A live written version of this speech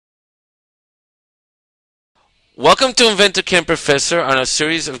Welcome to InventorCAM Professor on our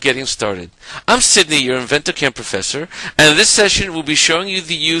series of Getting Started. I'm Sydney, your InventorCAM Professor, and in this session we'll be showing you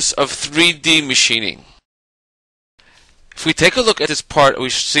the use of 3D machining. If we take a look at this part we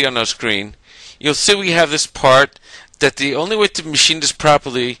see on our screen, you'll see we have this part that the only way to machine this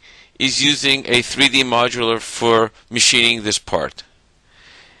properly is using a 3D modular for machining this part.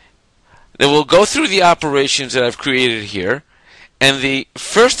 Then we'll go through the operations that I've created here, and the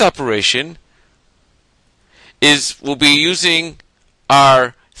first operation is we'll be using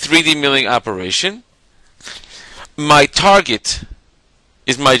our 3D milling operation. My target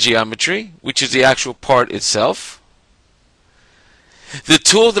is my geometry, which is the actual part itself. The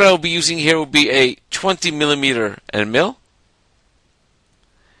tool that I will be using here will be a 20mm end mill.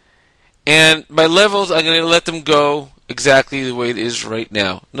 And my levels, I'm going to let them go exactly the way it is right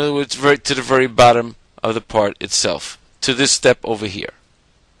now. In other words, right to the very bottom of the part itself, to this step over here.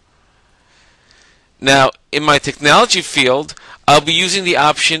 Now, in my technology field, I'll be using the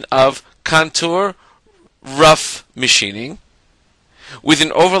option of contour rough machining with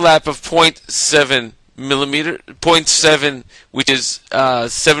an overlap of 0.7 millimeter, 0.7, which is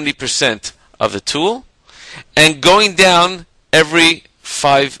 70% of the tool, and going down every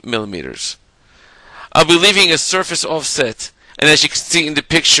 5 millimeters. I'll be leaving a surface offset, and as you can see in the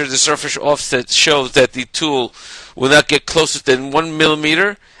picture, the surface offset shows that the tool will not get closer than 1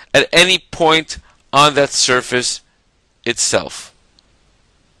 millimeter at any point on that surface itself.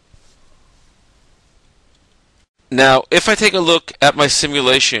 Now, if I take a look at my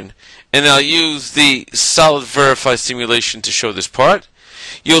simulation, and I'll use the solid verify simulation to show this part,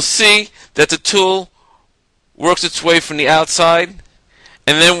 you'll see that the tool works its way from the outside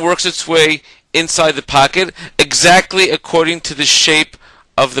and then works its way inside the pocket exactly according to the shape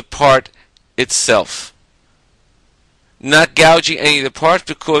of the part itself. Not gouging any of the parts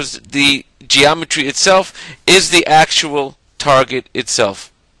because the geometry itself is the actual target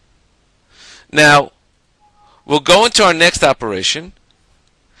itself. Now, we'll go into our next operation,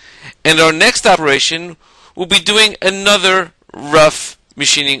 and our next operation will be doing another rough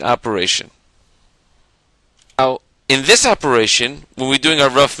machining operation. Now, in this operation, when we're doing our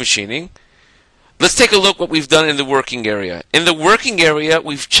rough machining, let's take a look what we've done in the working area. In the working area,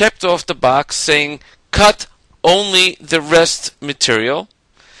 we've checked off the box saying cut only the rest material.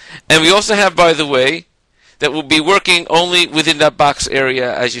 And we also have, by the way, that we'll be working only within that box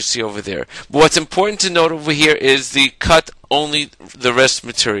area as you see over there. But what's important to note over here is the cut only the rest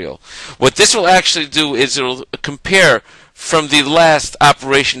material. What this will actually do is it will compare from the last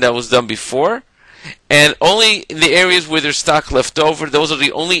operation that was done before, and only in the areas where there's stock left over, those are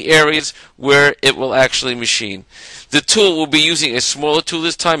the only areas where it will actually machine. The tool will be using a smaller tool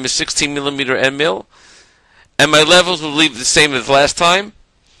this time, a 16mm end mill, and my levels will leave the same as last time.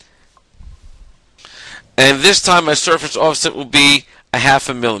 And this time my surface offset will be a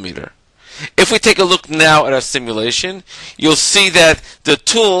 0.5 millimeter. If we take a look now at our simulation, you'll see that the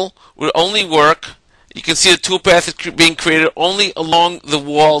tool will only work, you can see the tool path is being created only along the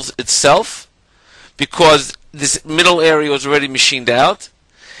walls itself because this middle area was already machined out.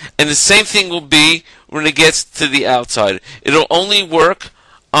 And the same thing will be when it gets to the outside. It'll only work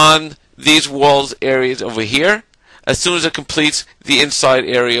on these walls areas over here as soon as it completes the inside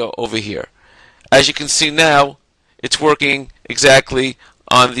area over here. As you can see now, it's working exactly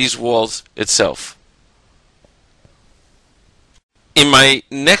on these walls itself. In my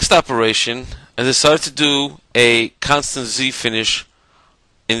next operation, I decided to do a constant Z finish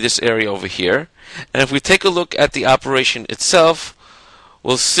in this area over here. And if we take a look at the operation itself,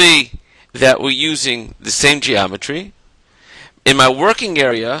 we'll see that we're using the same geometry. In my working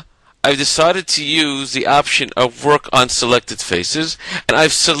area, I've decided to use the option of work on selected faces, and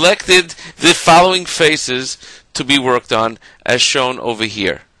I've selected the following faces to be worked on as shown over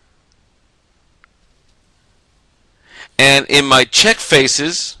here. And in my check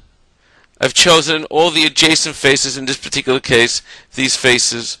faces, I've chosen all the adjacent faces, in this particular case, these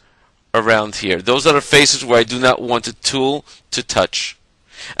faces around here. Those are the faces where I do not want the tool to touch.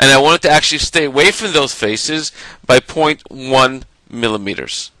 And I want it to actually stay away from those faces by 0.1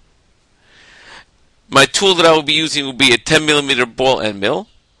 millimeters. My tool that I will be using will be a 10mm ball end mill.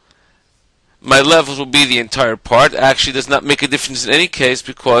 My levels will be the entire part. Actually, does not make a difference in any case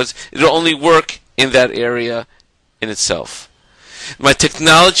because it will only work in that area in itself. My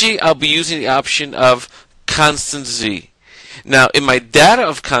technology, I'll be using the option of constant Z. Now, in my data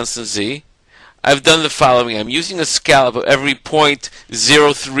of constant Z, I've done the following. I'm using a scallop of every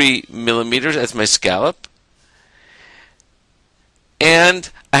 0.03 millimeters as my scallop. And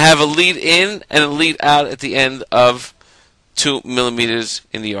I have a lead in and a lead out at the end of 2 millimeters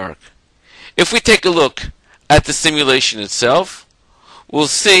in the arc. If we take a look at the simulation itself, we'll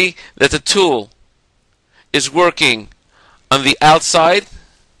see that the tool is working on the outside,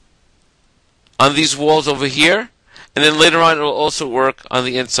 on these walls over here, and then later on it will also work on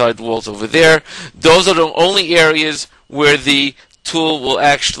the inside walls over there. Those are the only areas where the tool will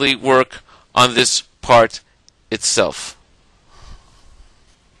actually work on this part itself.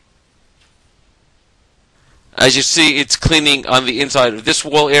 As you see, it's cleaning on the inside of this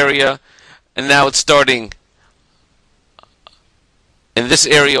wall area, and now it's starting in this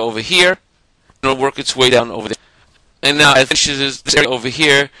area over here, and it'll work its way down over there. And now it finishes this area over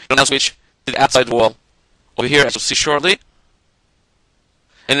here, it'll now switch to the outside wall over here, as you'll see shortly.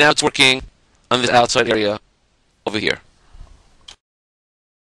 And now it's working on this outside area over here.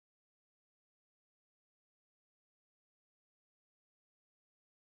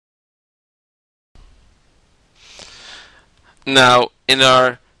 Now, in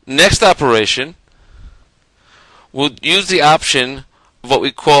our next operation, we'll use the option of what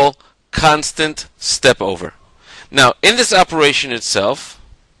we call constant step over. Now, in this operation itself,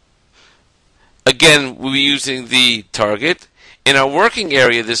 again, we'll be using the target. In our working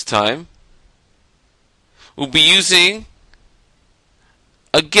area this time, we'll be using,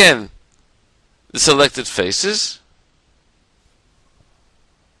 again, the selected faces.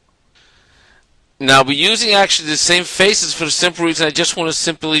 Now, we're using actually the same faces for the simple reason I just want to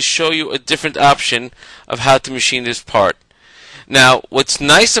simply show you a different option of how to machine this part. Now, what's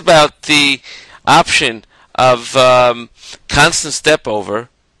nice about the option of constant step over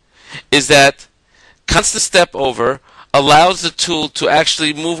is that constant step over allows the tool to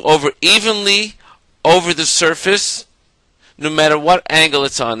actually move over evenly over the surface no matter what angle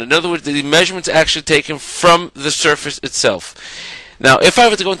it's on. In other words, the measurements are actually taken from the surface itself. Now, if I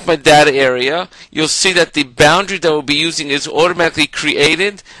were to go into my data area, you'll see that the boundary that we'll be using is automatically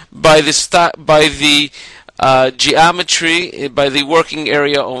created by the geometry, by the working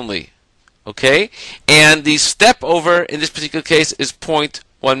area only. Okay? And the step over in this particular case is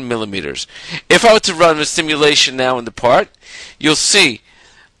 0.1 millimeters. If I were to run a simulation now in the part, you'll see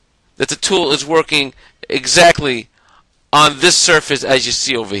that the tool is working exactly on this surface as you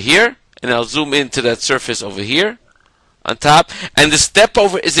see over here. And I'll zoom into that surface over here on top, and the step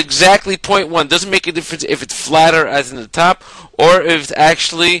over is exactly 0.1. Doesn't make a difference if it's flatter as in the top or if it's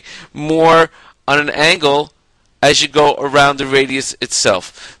actually more on an angle as you go around the radius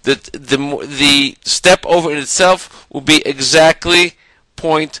itself. The step over in itself will be exactly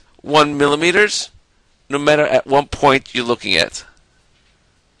 0.1 millimeters no matter at what point you're looking at.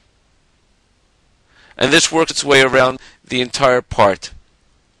 And this works its way around the entire part.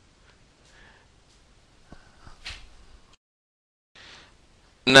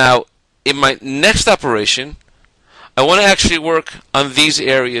 Now, in my next operation, I want to actually work on these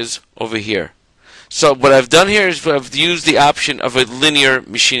areas over here. So what I've done here is I've used the option of a linear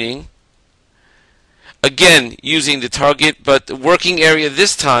machining. Again, using the target, but the working area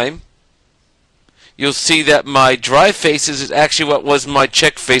this time, you'll see that my dry faces is actually what was my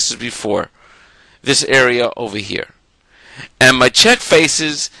check faces before. This area over here. And my check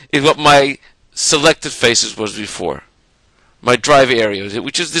faces is what my selected faces was before. My drive area,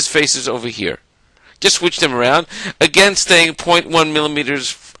 which is this faces over here. Just switch them around. Again, staying 0.1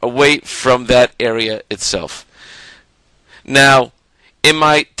 millimeters away from that area itself. Now, in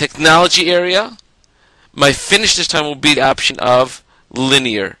my technology area, my finish this time will be the option of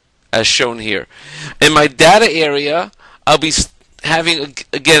linear, as shown here. In my data area, I'll be having,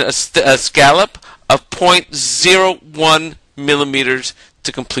 again, a scallop of 0.01 millimeters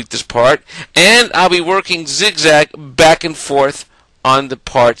to complete this part, and I'll be working zigzag back and forth on the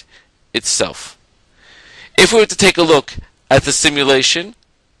part itself. If we were to take a look at the simulation,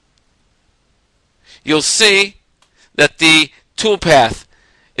 you'll see that the toolpath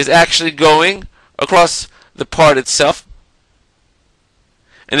is actually going across the part itself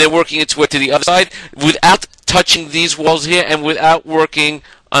and then working its way to the other side without touching these walls here and without working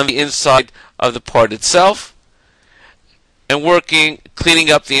on the inside of the part itself, and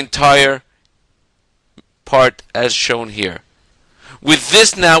cleaning up the entire part as shown here. With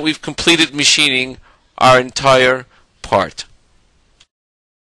this now, we've completed machining our entire part.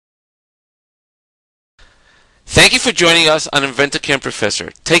 Thank you for joining us on InventorCAM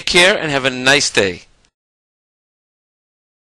Professor. Take care and have a nice day.